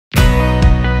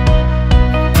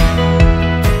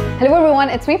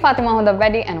it's me Fathima Hudha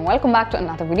Bedi and welcome back to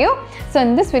another video. So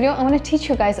in this video, I'm going to teach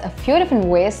you guys a few different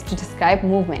ways to describe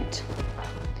movement.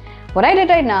 What I did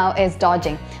right now is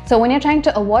dodging. So when you're trying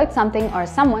to avoid something or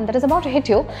someone that is about to hit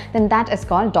you, then that is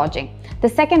called dodging. The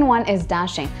second one is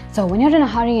dashing. So when you're in a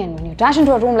hurry and when you dash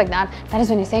into a room like that, that is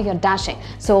when you say you're dashing.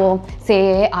 So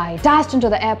say I dashed into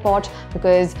the airport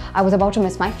because I was about to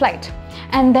miss my flight.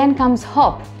 And then comes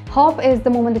hop. Hop is the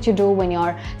moment that you do when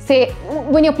you're,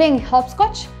 when you're playing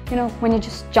hopscotch, you know, when you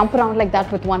just jump around like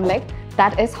that with one leg,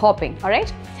 that is hopping, all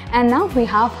right? And now we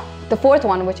have the fourth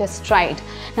one, which is stride.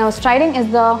 Now striding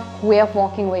is the way of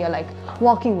walking where you're like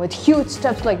walking with huge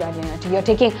steps like that, you know, you're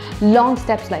taking long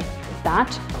steps like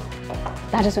that.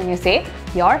 That is when you say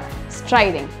you're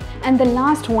striding. And the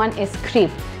last one is creep.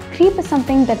 Creep is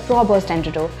something that robbers tend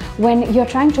to do when you're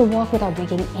trying to walk without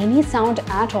making any sound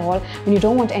at all, when you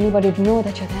don't want anybody to know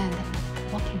that you're there and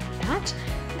then walking like that.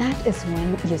 That is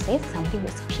when you say somebody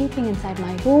was creeping inside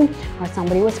my room or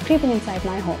somebody was creeping inside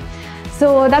my home.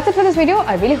 So that's it for this video.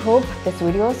 I really hope this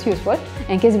video is useful.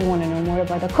 In case you want to know more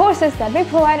about the courses that we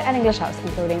provide at English House,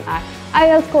 including our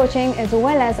IELTS coaching as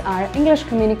well as our English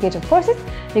communicative courses,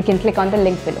 you can click on the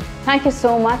link below. Thank you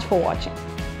so much for watching.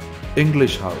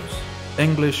 English House.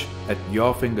 English at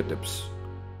your fingertips.